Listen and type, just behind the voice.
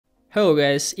Hello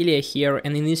guys, Ilya here,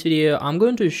 and in this video I'm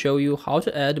going to show you how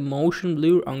to add motion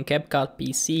blur on CapCut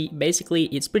PC. Basically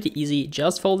it's pretty easy,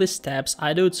 just follow these steps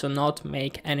I do to not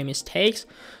make any mistakes.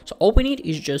 So all we need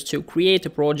is just to create a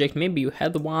project, maybe you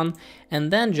had one,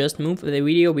 and then just move the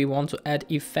video we want to add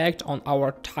effect on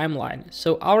our timeline.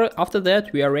 So after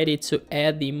that we are ready to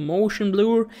add the motion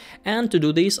blur, and to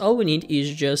do this all we need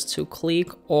is just to click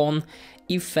on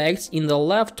effects in the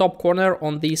left top corner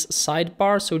on this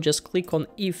sidebar. So just click on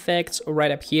effects right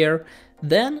up here,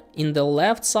 then in the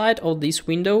left side of this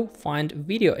window find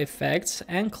video effects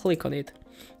and click on it.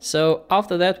 So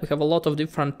after that we have a lot of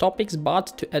different topics,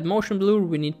 but to add motion blur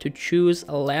we need to choose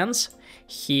a lens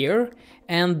here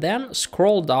and then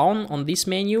scroll down on this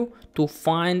menu to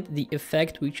find the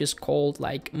effect which is called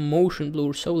like motion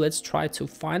blur. So let's try to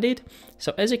find it.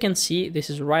 So as you can see, this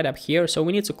is right up here, so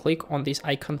we need to click on this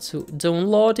icon to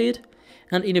download it,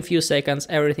 and in a few seconds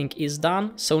everything is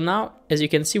done. So now as you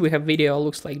can see we have video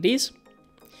looks like this,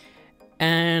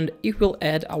 and if we'll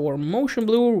add our motion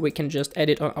blur we can just add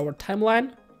it on our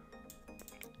timeline.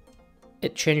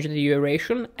 It changed the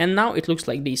duration and now it looks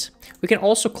like this. We can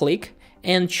also click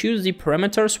and choose the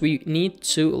parameters we need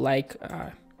to like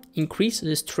increase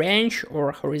the strange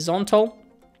or horizontal.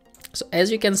 So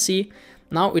as you can see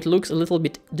now it looks a little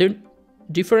bit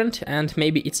different, and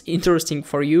maybe it's interesting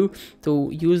for you to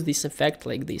use this effect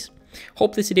like this.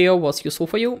 Hope this video was useful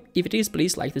for you. If it is,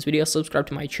 please like this video, subscribe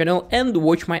to my channel and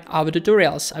watch my other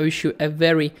tutorials. I wish you a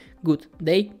very good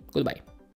day. Goodbye.